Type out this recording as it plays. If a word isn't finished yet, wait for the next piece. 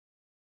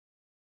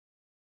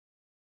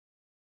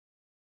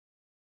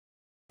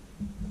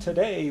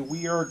Today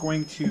we are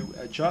going to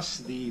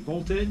adjust the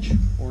voltage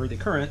or the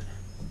current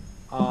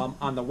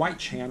on the white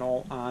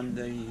channel on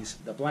the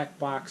black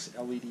box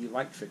LED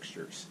light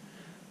fixtures.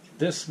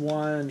 This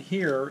one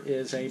here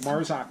is a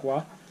Mars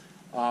Aqua,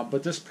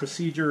 but this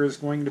procedure is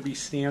going to be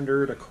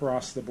standard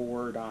across the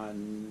board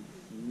on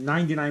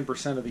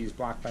 99% of these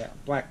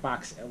black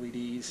box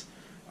LEDs.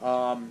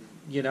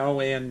 You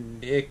know,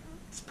 and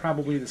it's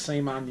probably the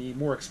same on the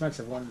more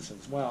expensive ones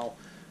as well.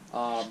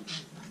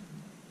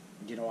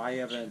 You know, I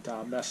haven't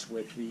messed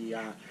with the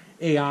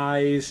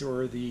AIs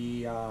or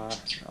the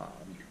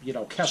you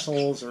know,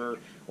 Kessels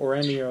or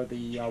any of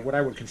the what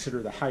I would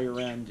consider the higher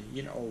end,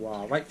 you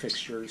know, light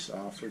fixtures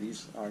for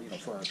these you know,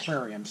 for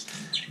aquariums.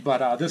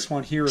 But this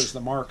one here is the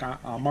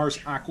Mars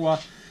Aqua.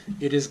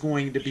 It is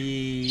going to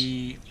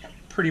be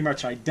pretty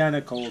much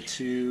identical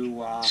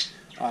to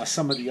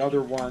some of the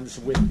other ones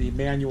with the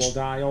manual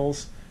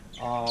dials,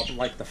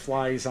 like the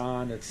flies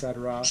on,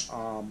 etc.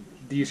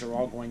 These are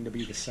all going to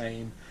be the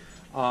same.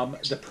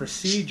 The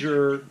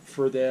procedure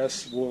for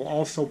this will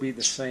also be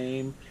the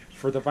same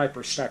for the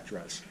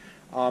Viparspectras.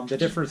 The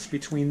difference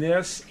between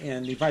this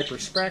and the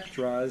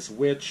Viparspectras,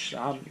 which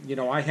you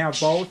know, I have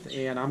both,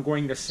 and I'm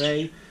going to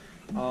say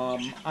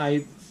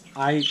I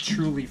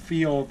truly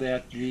feel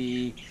that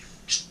the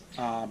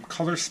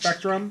color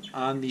spectrum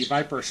on the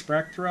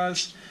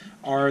Viparspectras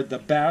are the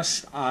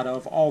best out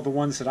of all the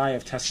ones that I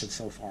have tested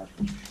so far.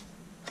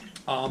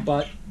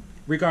 But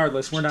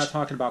regardless, we're not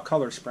talking about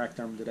color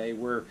spectrum today.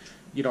 We're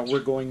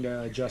going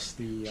to adjust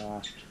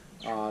the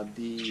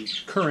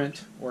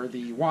current or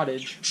the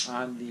wattage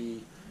on the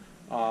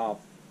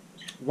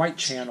white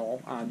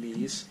channel on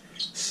these.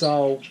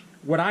 So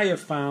what I have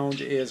found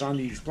is on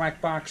these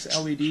black box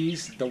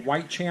LEDs, the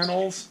white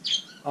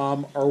channels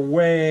are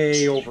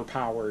way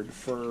overpowered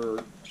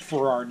for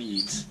our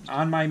needs.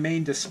 On my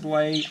main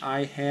display,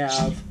 I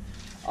have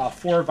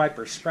 4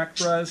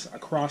 Viparspectras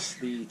across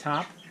the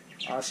top,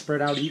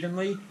 spread out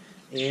evenly,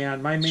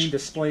 and my main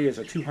display is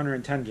a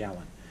 210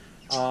 gallon.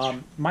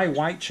 My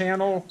white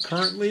channel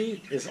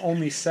currently is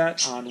only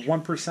set on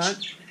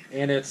 1%,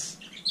 and it's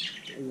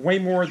way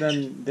more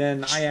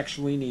than I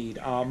actually need.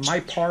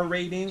 My par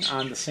rating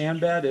on the sand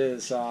bed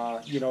is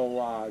you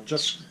know,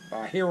 just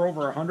a hair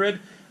over 100.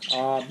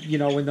 You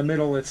know, in the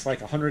middle it's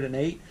like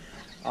 108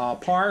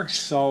 par.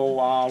 So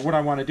what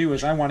I want to do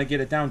is I want to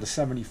get it down to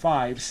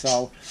 75.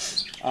 So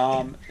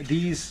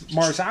these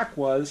Mars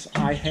Aquas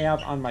I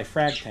have on my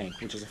frag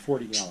tank, which is a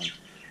 40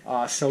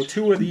 gallon. So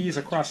 2 of these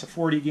across a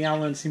 40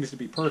 gallon seems to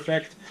be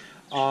perfect.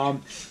 So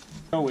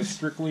it's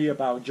strictly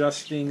about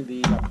adjusting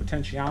the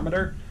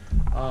potentiometer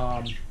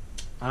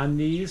on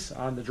these,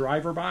 on the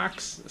driver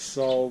box.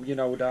 So, you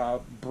know, to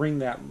bring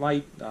that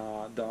light,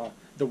 the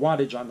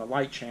wattage on the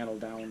light channel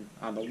down,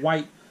 on the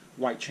white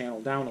channel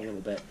down a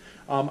little bit.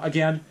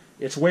 Again,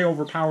 it's way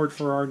overpowered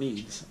for our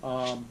needs.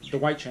 The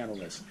white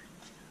channel is.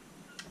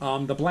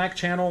 The black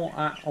channel,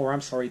 or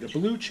I'm sorry, the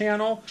blue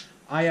channel,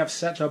 I have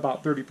set to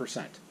about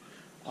 30%.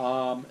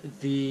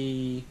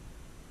 The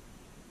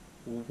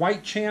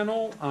white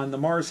channel on the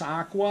Mars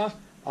Aqua,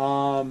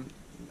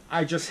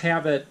 I just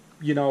have it,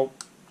 you know,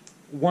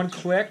 one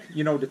click,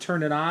 you know, to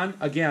turn it on.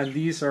 Again,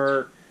 these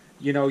are,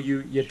 you know,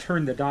 you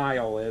turn the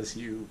dial as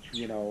you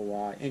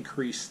know,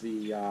 increase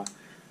the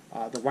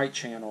white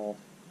channel,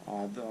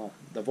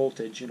 the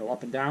voltage, you know,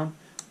 up and down.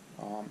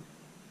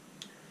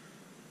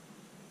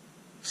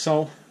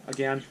 So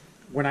again,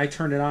 when I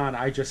turn it on,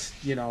 I just,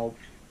 you know,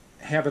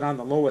 have it on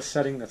the lowest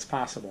setting that's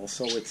possible.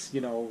 So it's, you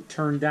know,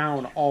 turned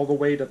down all the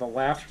way to the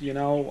left, you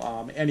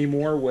know. Any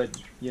more would,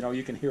 you know,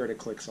 you can hear it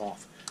clicks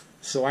off.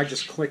 So I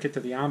just click it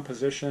to the on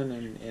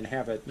position and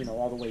have it, you know,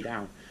 all the way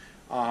down.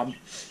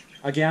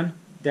 Again,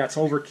 that's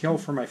overkill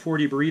for my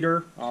 40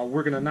 breeder.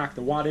 We're going to knock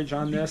the wattage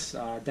on this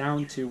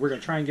down to, we're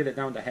going to try and get it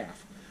down to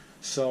half.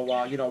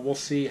 So, you know, we'll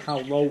see how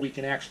low we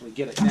can actually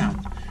get it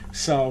down.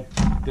 So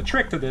the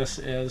trick to this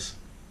is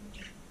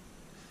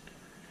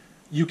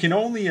you can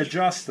only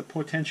adjust the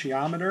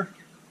potentiometer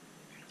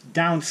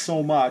down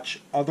so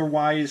much,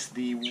 otherwise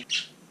the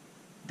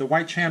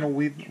white channel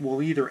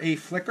will either A,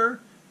 flicker,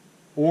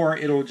 or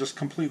it'll just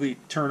completely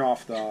turn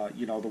off the,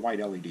 you know, the white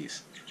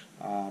LEDs.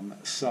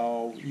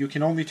 So you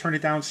can only turn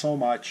it down so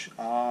much.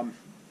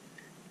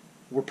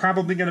 We're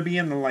probably going to be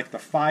in the, like the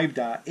 5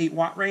 to 8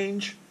 watt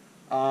range,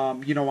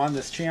 you know, on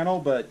this channel,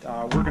 but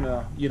we're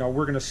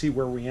gonna see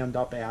where we end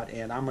up at,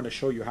 and I'm going to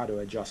show you how to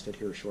adjust it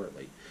here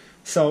shortly.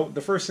 So the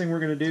first thing we're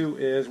going to do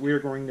is we're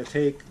going to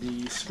take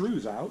the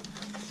screws out.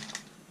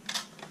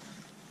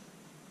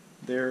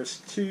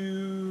 There's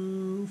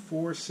 2,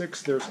 4,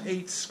 6, there's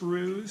 8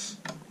 screws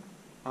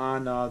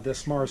on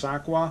this Mars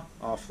Aqua.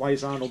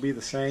 Flies on will be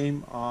the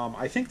same.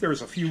 I think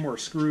there's a few more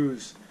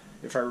screws,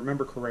 if I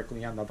remember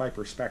correctly, on the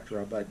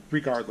Viparspectra, but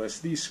regardless,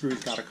 these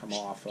screws got to come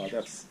off.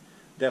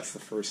 That's the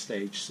first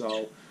stage.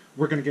 So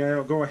we're going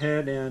to go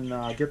ahead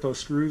and get those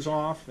screws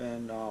off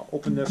and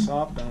open this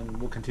up, and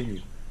we'll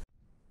continue.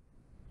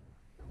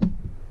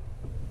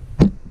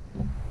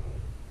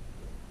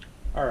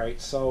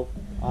 Alright, so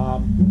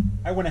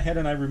I went ahead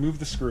and I removed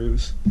the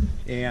screws,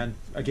 and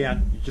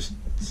again, you just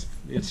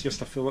It's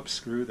just a Phillips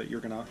screw that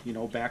you're gonna,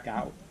 back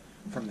out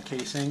from the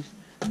casing,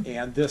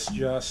 and this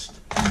just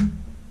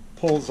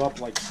pulls up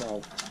like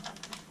so.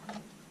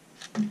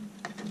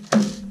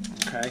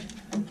 Okay,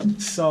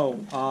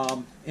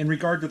 so in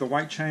regard to the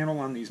white channel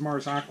on these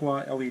Mars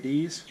Aqua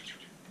LEDs,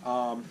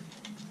 I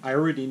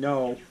already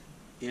know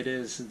it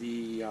is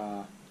the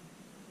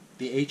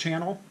A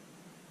channel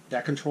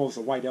that controls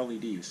the white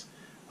LEDs.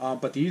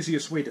 But the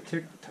easiest way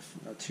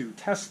to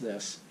test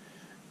this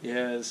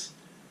is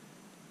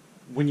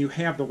when you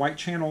have the white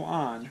channel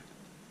on,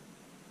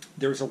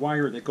 there's a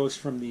wire that goes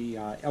from the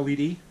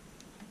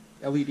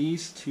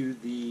LEDs to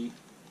the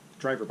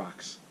driver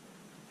box.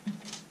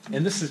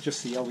 And this is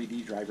just the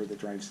LED driver that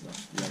drives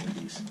the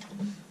LEDs.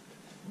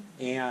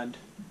 And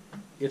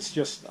it's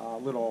just a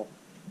little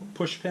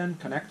push pin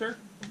connector.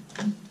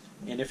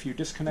 And if you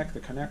disconnect the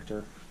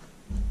connector,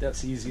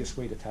 that's the easiest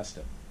way to test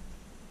it.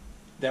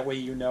 That way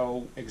you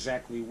know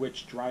exactly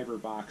which driver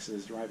box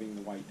is driving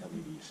the white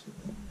LEDs.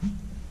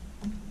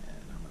 And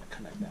I'm going to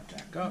connect that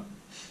back up.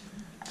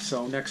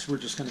 So next we're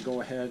just going to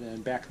go ahead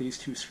and back these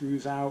two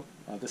screws out.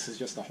 This is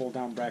just a hold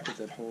down bracket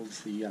that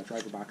holds the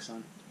driver box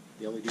on,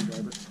 the LED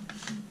driver.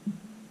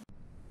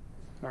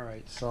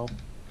 Alright, so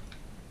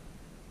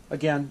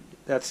again,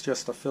 that's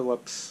just a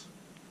Phillips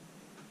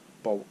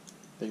bolt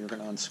that you're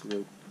going to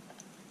unscrew.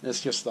 It's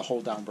just the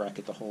hold down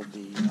bracket to hold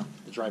the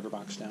driver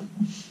box down.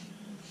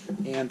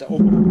 And to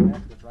open up the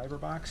back of the driver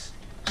box,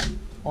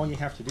 all you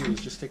have to do is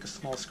just take a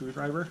small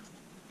screwdriver,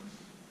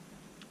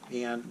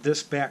 and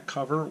this back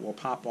cover will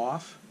pop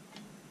off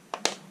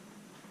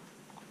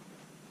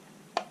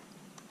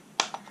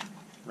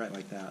right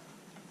like that.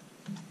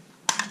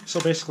 So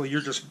basically you're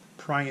just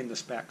prying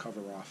this back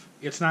cover off.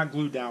 It's not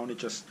glued down, it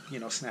just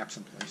snaps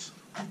in place.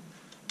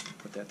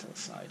 Put that to the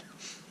side.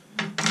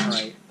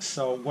 Alright,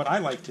 so what I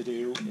like to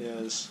do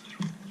is,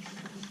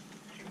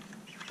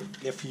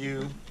 if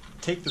you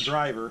take the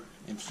driver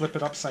and flip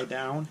it upside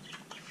down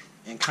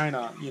and kind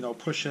of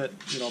push it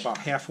about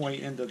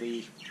halfway into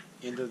the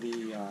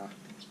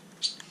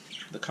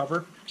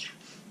cover,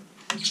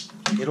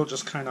 it'll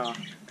just kind of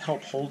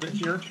help hold it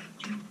here,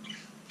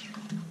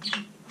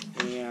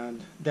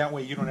 and that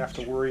way you don't have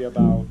to worry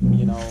about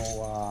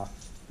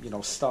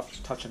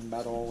stuff touching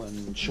metal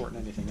and shorting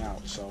anything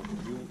out. So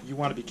you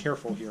want to be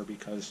careful here,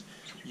 because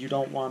you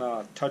don't want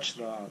to touch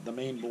the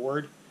main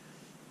board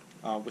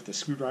with the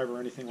screwdriver or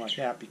anything like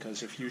that,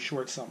 because if you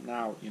short something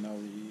out, you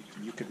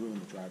could ruin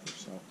the driver.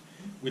 So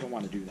we don't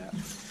want to do that.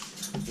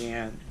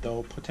 And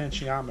the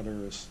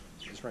potentiometer is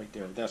right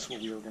there. That's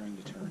what we are going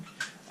to turn.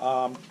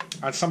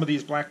 On some of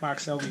these black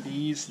box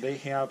LEDs, they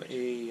have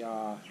a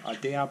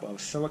dab of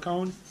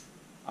silicone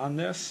on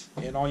this,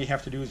 and all you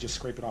have to do is just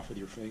scrape it off with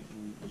your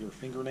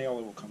fingernail.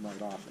 It will come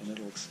right off, and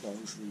it'll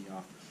expose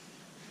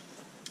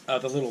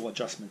the little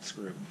adjustment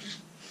screw.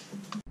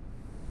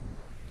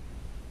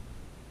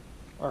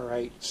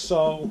 Alright,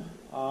 so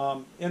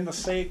in the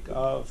sake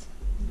of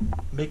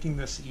making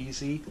this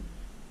easy,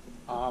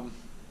 I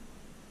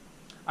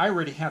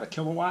already had a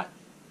kilowatt.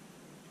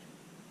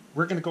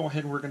 We're going to go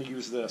ahead and we're going to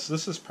use this.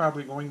 This is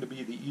probably going to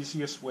be the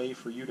easiest way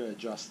for you to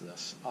adjust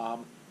this.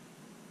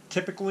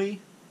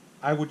 Typically,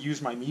 I would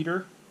use my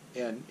meter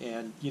and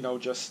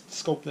just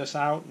scope this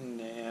out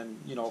and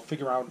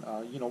figure out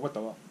what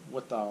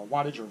the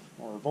wattage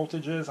or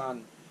voltage is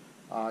on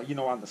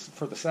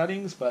for the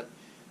settings,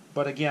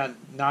 but again,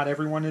 not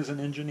everyone is an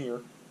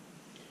engineer,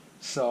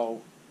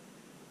 so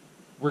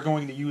we're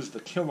going to use the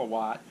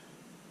kilowatt.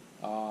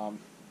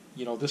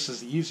 This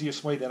is the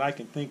easiest way that I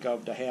can think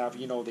of to have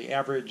the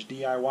average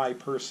DIY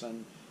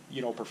person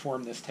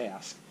perform this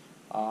task.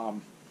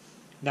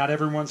 Not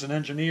everyone's an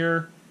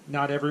engineer.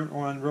 Not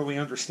everyone really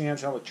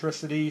understands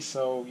electricity,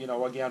 so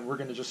again, we're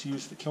going to just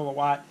use the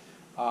kilowatt.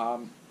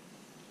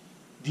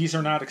 These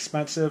are not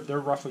expensive. They're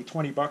roughly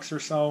 $20 or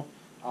so.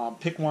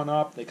 Pick one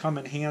up. They come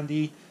in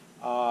handy.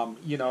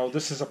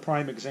 This is a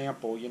prime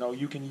example.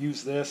 You can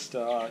use this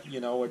to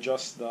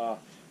adjust the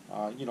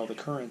the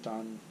current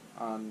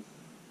on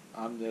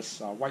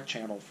this white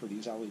channel for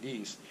these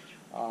LEDs.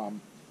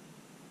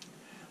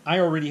 I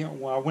already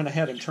went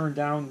ahead and turned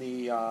down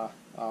the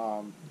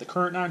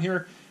current on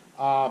here.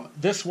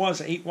 This was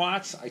 8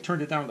 watts. I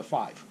turned it down to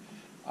 5.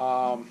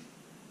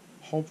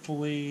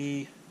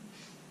 Hopefully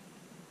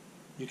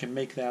you can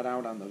make that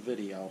out on the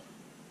video.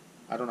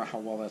 I don't know how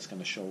well that's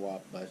going to show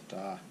up, but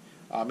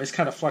it's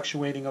kind of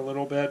fluctuating a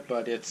little bit,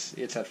 but it's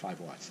at 5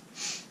 watts.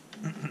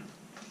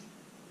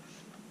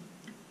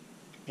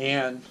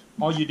 And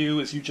all you do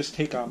is you just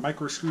take a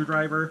micro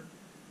screwdriver,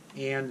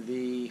 and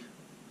the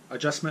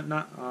adjustment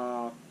nut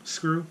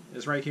screw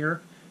is right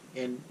here,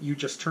 and you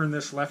just turn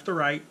this left to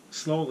right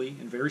slowly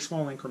in very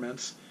small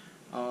increments,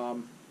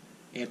 and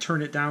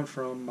turn it down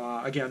from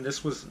again,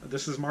 this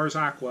is Mars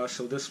Aqua,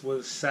 so this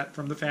was set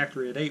from the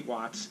factory at 8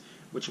 watts,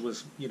 which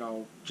was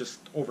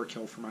just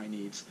overkill for my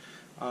needs,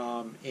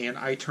 and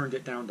I turned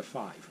it down to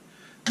 5.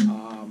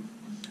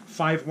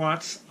 5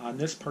 watts on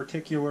this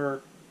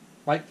particular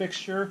light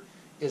fixture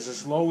is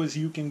as low as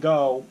you can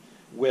go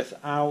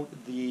without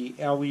the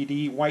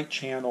LED white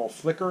channel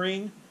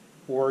flickering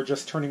or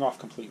just turning off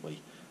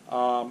completely.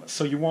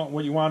 So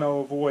what you want to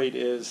avoid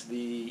is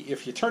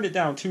if you turn it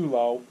down too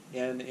low,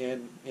 and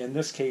in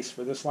this case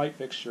for this light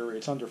fixture,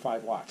 it's under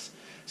 5 watts.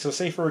 So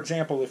say for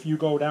example, if you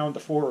go down to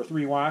 4 or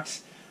 3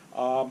 watts,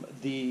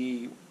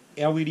 the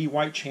LED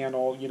white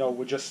channel,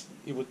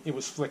 it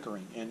was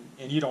flickering,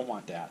 and you don't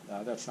want that.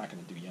 That's not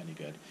going to do you any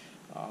good.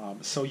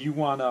 So you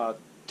want to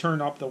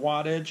turn up the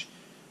wattage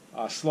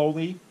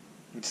slowly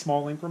in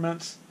small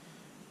increments.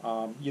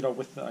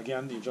 With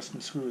again the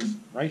adjustment screws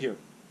right here.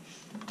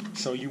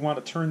 So you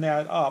want to turn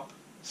that up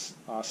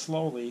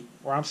slowly,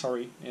 or I'm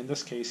sorry, in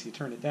this case you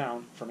turn it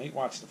down from 8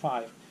 watts to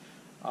 5.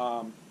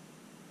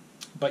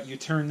 But you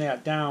turn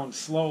that down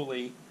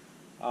slowly,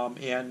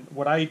 and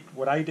what I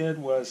did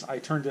was I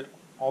turned it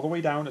all the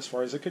way down as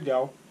far as it could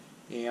go,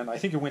 and I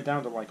think it went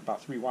down to like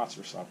about 3 watts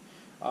or so.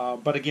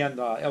 But again,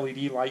 the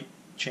LED light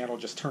channel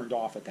just turned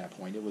off at that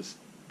point. It was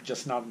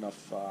just not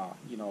enough,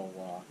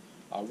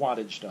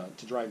 wattage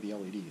to drive the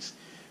LEDs.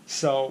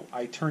 So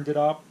I turned it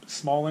up,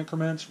 small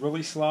increments,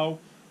 really slow,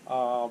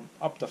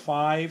 up to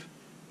 5,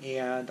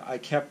 and I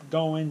kept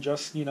going,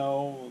 just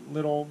little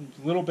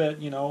bit,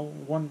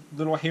 one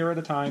little hair at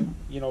a time,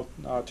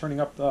 turning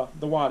up the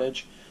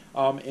wattage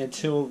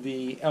until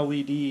the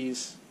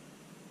LEDs,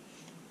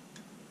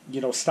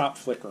 stop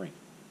flickering.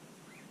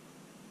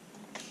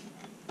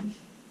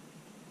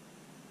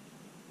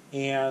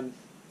 And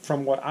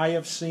from what I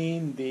have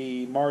seen,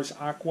 the Mars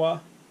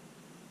Aqua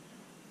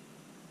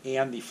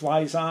and the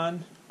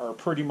Flies-On are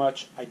pretty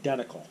much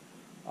identical.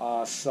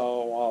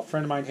 So a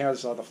friend of mine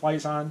has the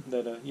Flies-On,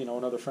 that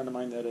another friend of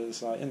mine that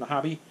is in the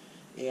hobby,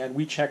 and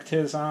we checked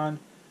his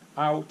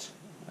out,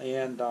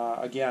 and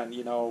again,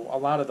 a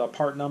lot of the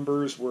part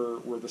numbers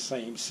were the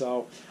same.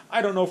 So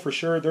I don't know for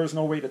sure. There's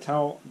no way to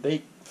tell.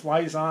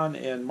 Flies-On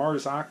and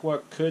Mars Aqua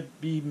could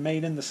be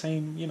made in the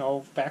same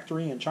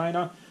factory in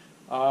China,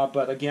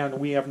 but again,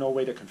 we have no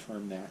way to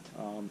confirm that.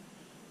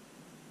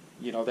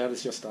 That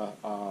is just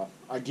a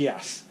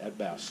guess at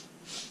best.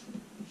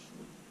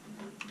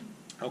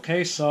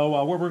 Okay, so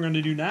what we're going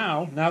to do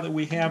now that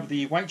we have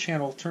the white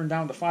channel turned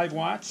down to 5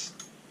 watts,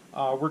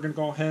 we're going to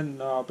go ahead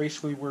and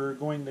basically we're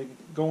going to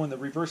go in the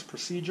reverse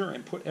procedure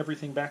and put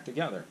everything back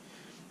together.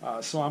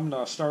 So I'm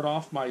going to start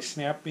off by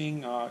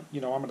snapping. I'm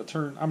going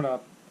to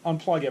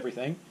unplug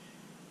everything,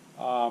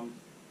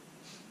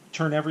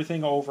 turn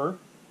everything over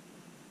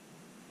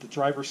the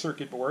driver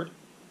circuit board,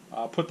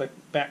 put the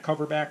back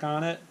cover back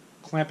on it,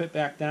 clamp it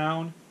back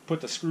down,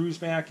 put the screws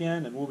back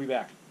in, and we'll be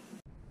back.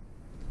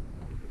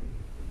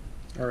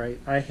 Alright,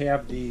 I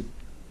have the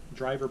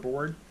driver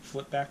board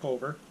flipped back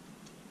over,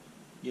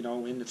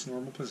 in its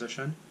normal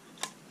position,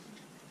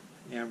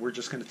 and we're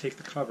just going to take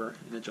the cover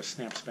and it just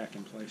snaps back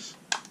in place.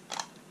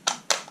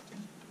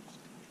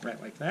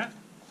 Right like that.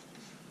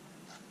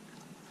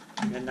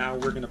 And now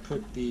we're going to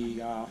put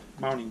the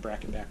mounting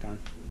bracket back on.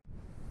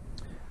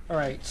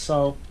 Alright,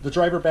 so the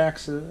driver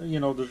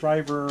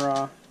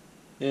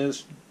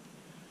is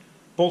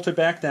bolted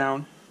back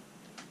down,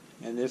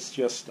 and it's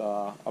just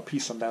a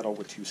piece of metal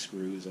with 2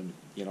 screws, and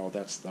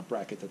that's the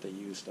bracket that they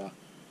used to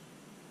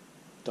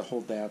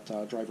hold that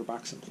driver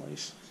box in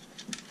place.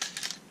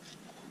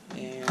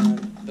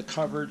 And the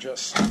cover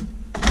just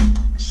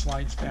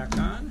slides back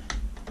on,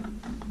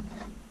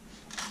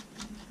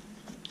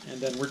 and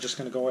then we're just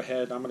going to go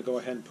ahead. I'm going to go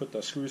ahead and put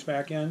the screws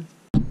back in.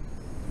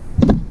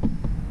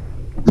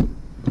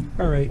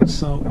 Alright,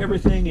 so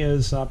everything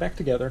is back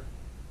together,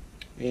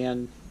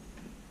 and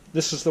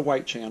this is the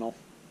white channel,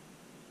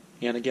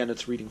 and again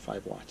it's reading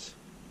 5 watts,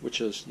 which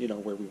is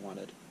where we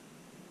wanted.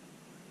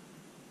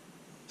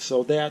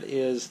 So that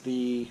is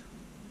the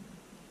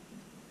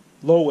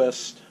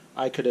lowest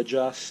I could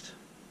adjust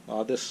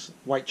this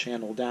white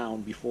channel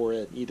down before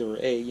it either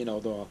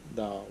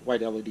the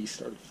white LED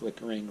started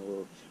flickering,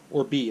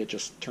 or B, it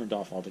just turned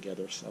off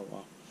altogether.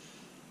 So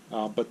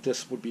but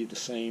this would be the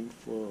same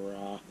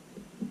for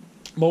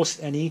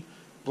most any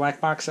black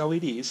box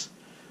LEDs.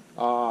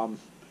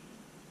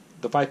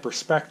 The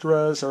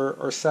Viparspectras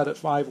are set at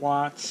 5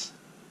 watts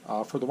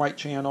for the white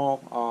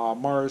channel.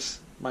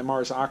 My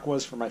Mars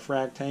Aquas for my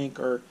frag tank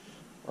are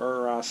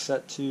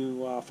set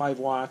to 5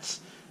 watts,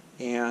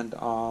 and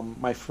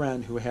my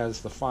friend who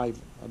has the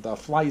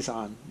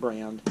Flies-On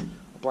brand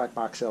black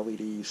box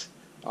LEDs,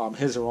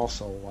 his are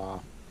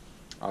also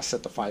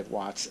set to 5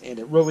 watts, and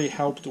it really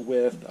helped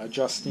with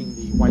adjusting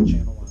the white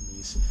channel on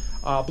these.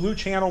 Blue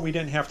channel we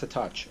didn't have to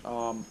touch.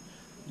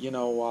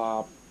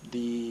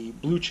 The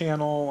blue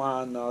channel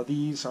on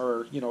these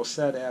are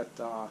set at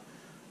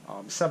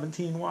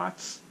 17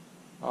 watts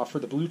for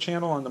the blue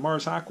channel on the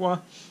Mars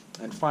Aqua,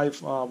 and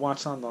 5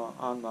 watts on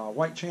the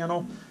white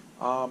channel.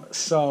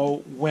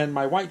 So when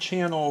my white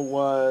channel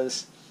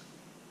was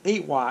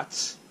 8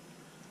 watts,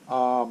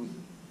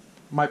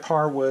 my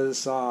par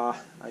was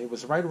it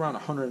was right around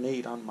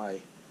 108 on my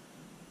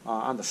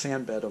on the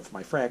sand bed of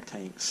my frag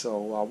tank.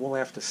 So we'll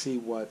have to see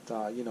what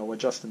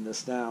adjusting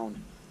this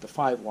down to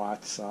 5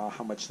 watts,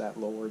 how much that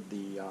lowered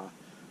the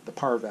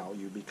par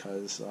value,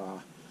 because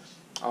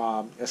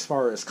as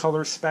far as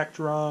color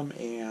spectrum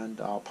and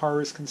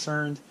par is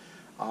concerned,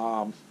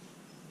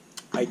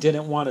 I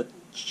didn't want to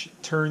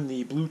turn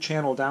the blue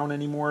channel down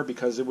anymore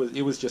because it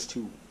was just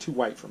too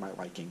white for my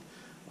liking.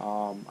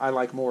 I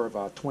like more of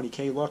a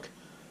 20K look,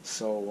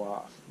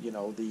 so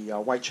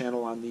the white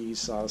channel on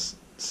these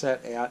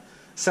set at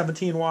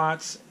 17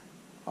 watts.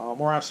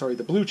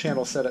 The blue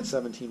channel set at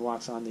 17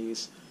 watts on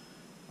these.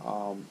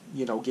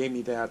 Gave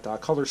me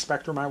that color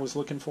spectrum I was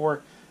looking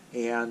for,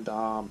 and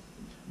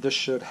this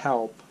should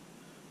help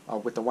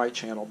with the white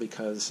channel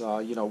because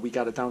we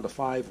got it down to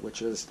 5,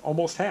 which is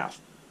almost half.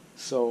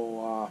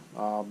 So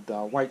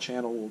the white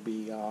channel will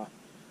be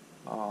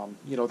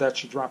that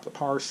should drop the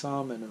power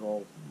some, and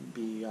it'll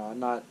be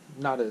not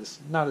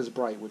as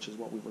bright, which is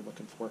what we were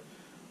looking for.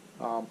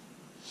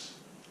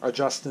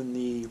 Adjusting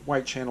the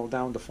white channel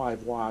down to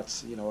 5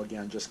 watts,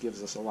 again, just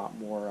gives us a lot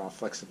more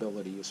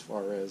flexibility as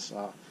far as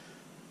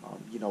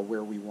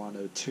where we want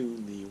to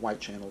tune the white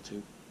channel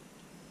to.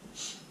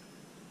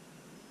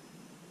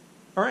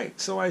 Alright,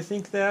 so I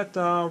think that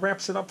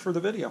wraps it up for the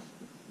video.